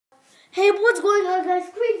Hey, what's going on, guys?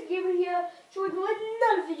 Crazy Gamer here, showing you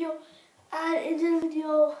another video. And in this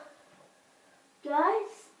video,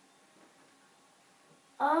 guys,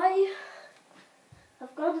 I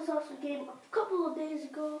have got this awesome game a couple of days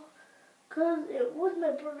ago because it was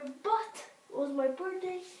my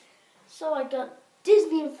birthday, so I got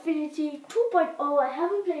Disney Infinity 2.0. I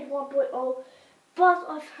haven't played 1.0, but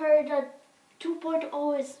I've heard that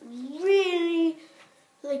 2.0 is really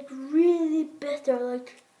better.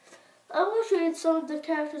 I will show you some of the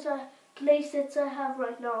characters playsets I have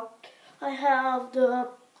right now. I have the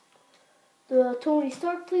Tony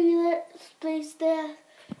Stark playset,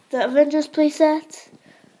 the Avengers playset.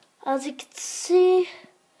 As you can see,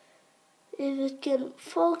 if it can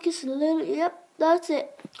focus a little, yep, that's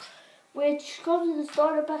it. Which comes in the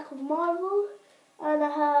starter pack of Marvel. And I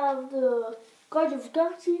have the Guardians of the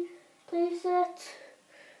Galaxy playset.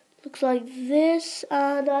 Looks like this,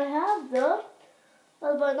 and I have the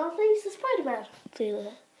but not least the Spider-Man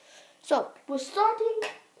playset. So we're starting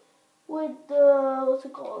with the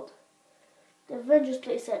the Avengers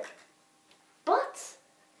playset, but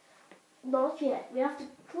not yet. We have to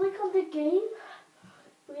click on the game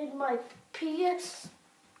with my PS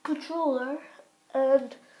controller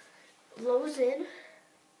and loads in.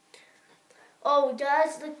 Oh,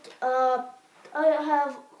 guys, I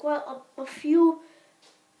have quite a few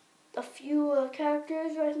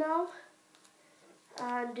characters right now.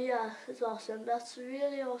 And yeah, it's awesome. That's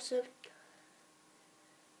really awesome.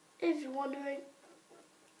 If you're wondering.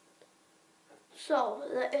 So,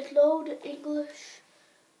 let it load in English.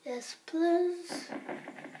 Yes, please.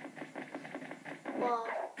 Wow.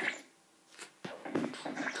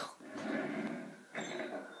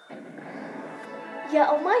 Yeah,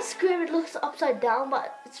 on my screen it looks upside down,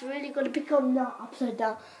 but it's really going to become not upside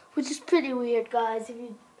down, which is pretty weird, guys.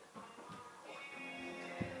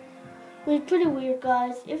 It's pretty weird,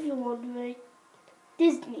 guys, if you're wondering.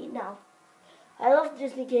 Disney now. I love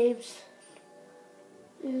Disney games.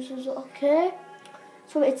 This is okay.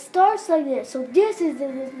 So it starts like this. So this is the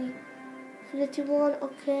Disney Infinity one.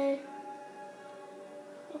 Okay.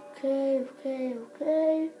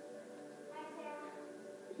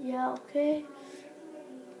 Yeah, okay.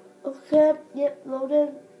 Okay, yep,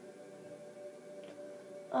 loaded.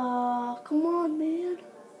 Come on, man.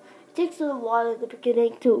 It takes a little while at the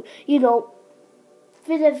beginning to,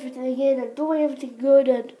 fit everything in and do everything good,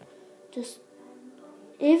 and just,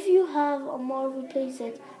 if you have a Marvel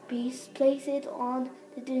playset, please place it on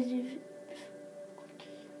the Disney.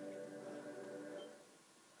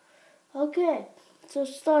 Okay, so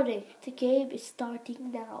the game is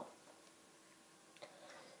starting now.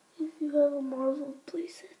 If you have a Marvel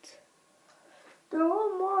playset, they're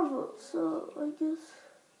all Marvel, so I guess.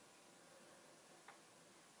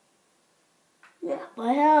 Yeah,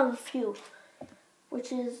 I have a few,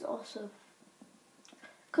 which is awesome.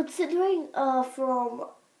 Considering from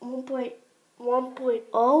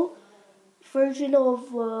 1.0 version of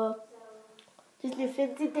Disney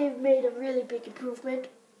Infinity, they've made a really big improvement,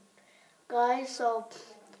 guys. So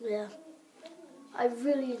yeah, I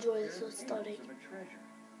really enjoy this one starting.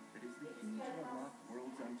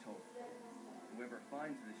 Whoever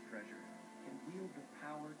finds this treasure can wield the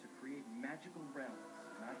power to create magical realms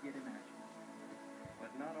not yet imagined.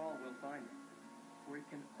 But not all will find it, for it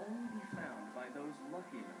can only be found by those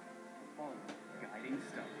lucky enough to follow the guiding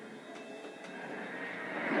star.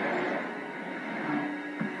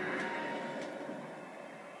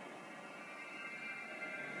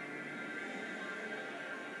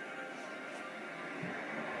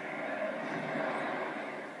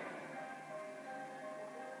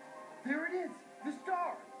 There it is, the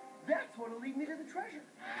star. That's what'll lead me to the treasure.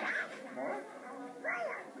 Huh?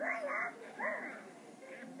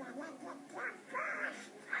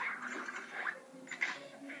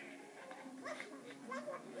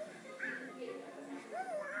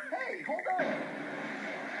 Hey, hold on.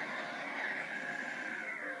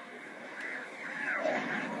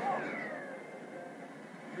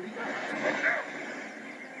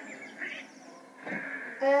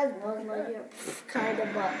 And Buzz Lightyear, kind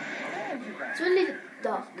of, but it's really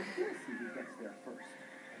dark. We'll see who gets there first.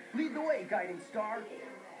 Lead the way, guiding star.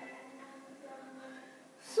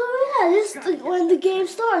 So yeah, this is when the game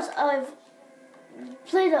starts. I've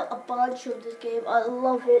played a bunch of this game. I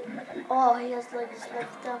love it. Oh, he has like this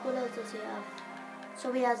left tap. What else does he have?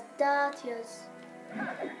 So he has that. He has.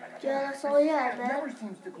 Yeah, that's all he has, man. Never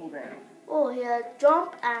seems to cool down. Oh, he has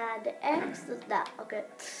jump and X. That's that. Okay.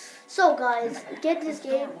 So guys, get this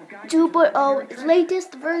game 2.0. It's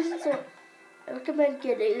latest version, so I recommend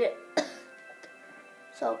getting it.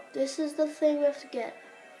 So this is the thing we have to get.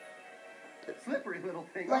 Slippery little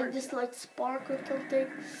thing. Like this, like spark or something.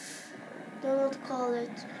 Don't know what to call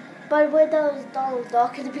it. By the way, that was Donald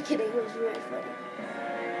Duck in the beginning. It was really funny.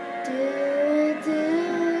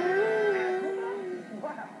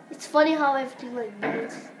 It's funny how everything like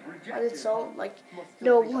moves on its own. Like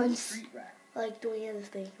no one's like doing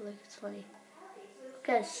anything. Like it's funny.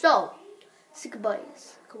 Okay, so say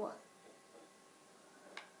goodbyes. Come on.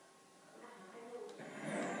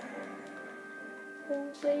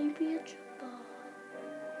 Oh baby, it's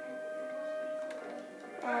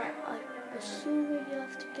I'm assuming you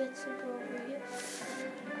have to get something over here.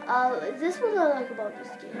 This is what I like about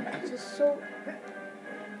this game. It's just so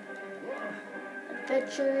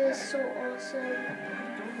adventurous, so awesome.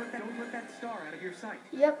 Don't let that star out of your sight.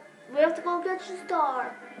 Yep, we have to go get your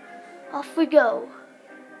star. Off we go.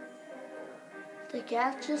 To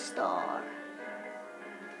get your star.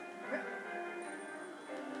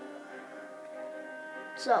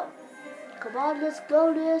 So, come on, let's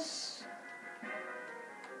go this.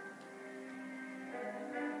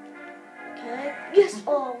 Okay. Yes.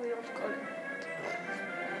 Oh, we almost got it.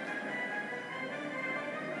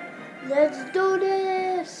 Let's do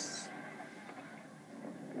this.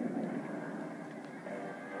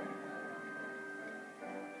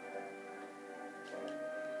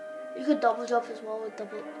 You could double jump as well with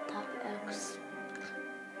double tap X.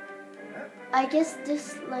 I guess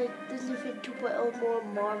this like Disney Fit 2.0 more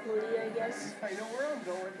Marvel-y, I guess. I know where I'm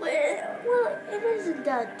going. Well, it isn't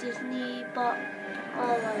that Disney, but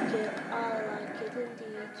I like it. I like it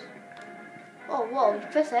indeed. Oh, whoa, you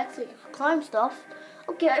press X and you can climb stuff.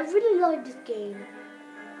 Okay, I really like this game.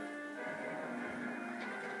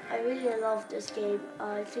 I really love this game.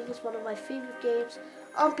 I think it's one of my favorite games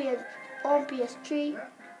on PS3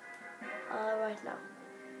 right now.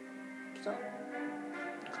 So,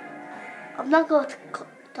 I'm not going to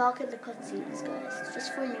talk in the cutscenes, guys. It's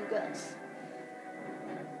just for you guys.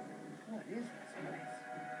 What is this place?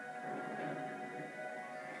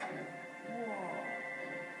 Whoa.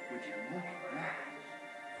 Would you look at that?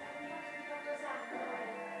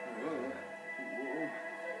 Whoa.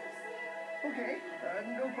 Okay,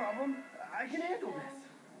 no problem. I can handle this.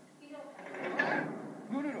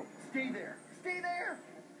 No. Stay there. Stay there.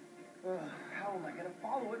 How am I going to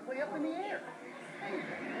follow it way up in the air? Hey,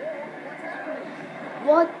 what's happening?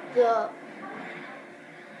 What the?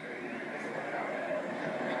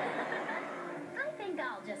 I think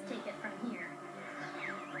I'll just take it from here.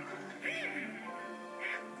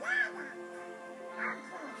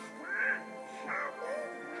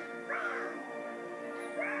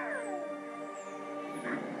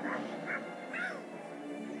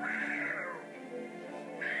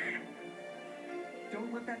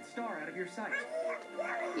 Don't let that star out of your sight.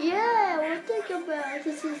 Yeah, well, think about it.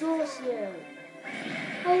 This is awesome.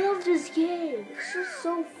 I love this game. It's just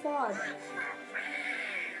so fun.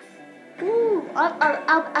 Ooh,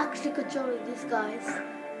 I'm actually controlling these guys.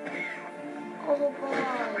 Oh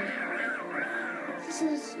my. This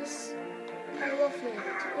is just, I love it.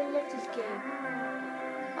 I love this game.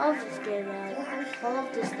 I love this game, man. I love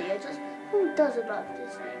Disney. Who doesn't love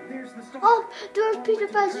Disney? There's the star. Oh, there's Peter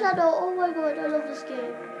Pan's shadow. Oh my god, I love this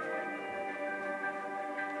game.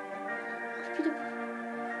 Peter.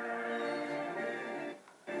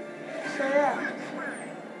 So yeah.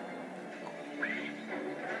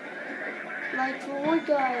 Like for what,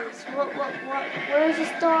 guys? What? Where's the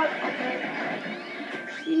start? Okay.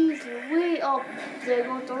 Jeez, way up. There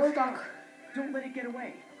goes Donald Duck. Don't let it get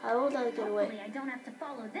away. I won't let it get away. Hopefully I don't have to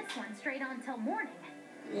follow this one straight on till morning.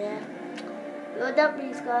 Yeah. You know what that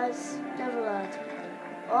means, guys? Neverland.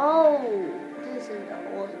 Oh, this is an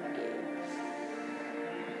awesome game.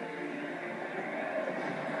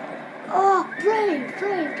 Oh,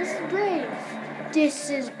 Brave. This is Brave. This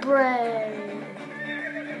is Brave.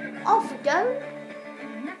 Off we go.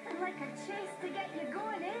 Nothing like a chase to get you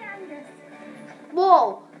going, eh, Angus?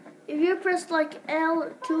 Whoa. If you press like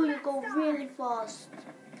L2, you go really fast.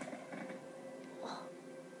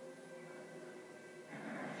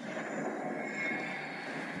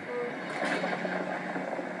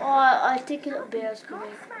 Oh, I think a bear's coming.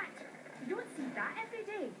 Gobsmacked. You don't see that every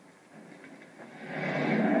day.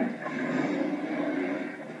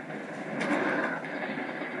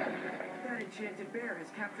 That enchanted bear has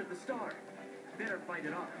captured the star. Better fight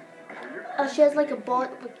it off. Oh, she has like a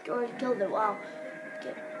bot, but already killed it. Wow.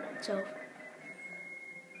 Okay, so.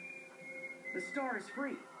 The star is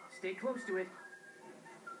free. Stay close to it.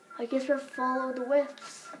 I guess we'll follow the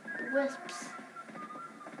wisps.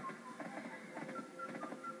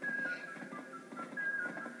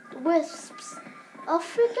 The wisps.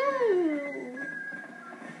 Off we go.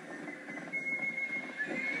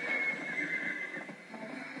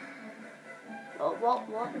 Oh,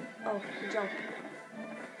 what? Oh, jump.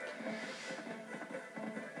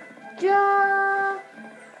 Jump!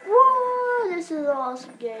 Whoa! This is an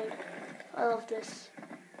awesome game. I love this.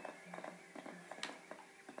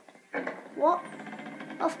 What?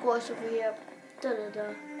 Of course over here. Da da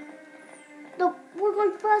da. No, we're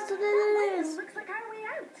going faster than it is. Looks like our way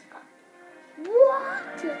out.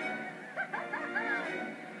 What?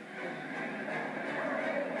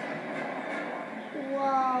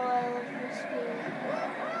 Wow, I love this game.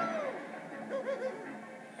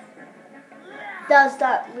 Does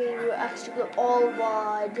that mean we're actually good? Oh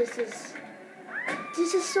my, this is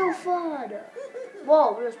so fun.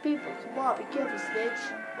 Whoa, there's people. Come on, be careful, Snitch.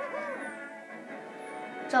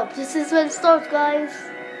 So this is when it starts, guys.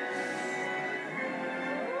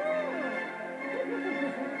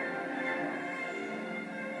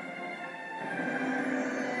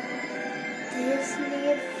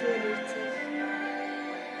 Disney Infinity.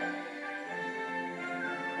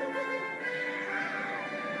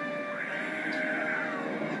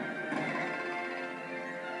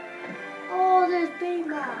 Oh, there's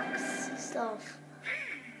Baymax and stuff.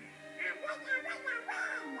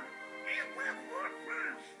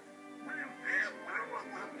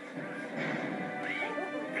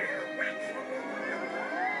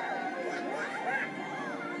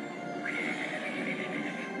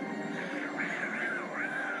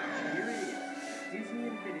 Disney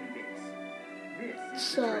Infinity Base. This is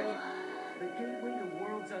So, the gateway to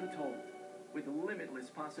worlds untold, with limitless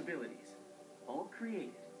possibilities, all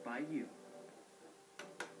created by you.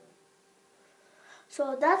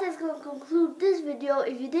 so that is going to conclude this video.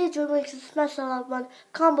 If you did enjoy, make sure to smash that like button,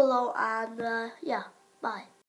 comment below, and yeah, bye.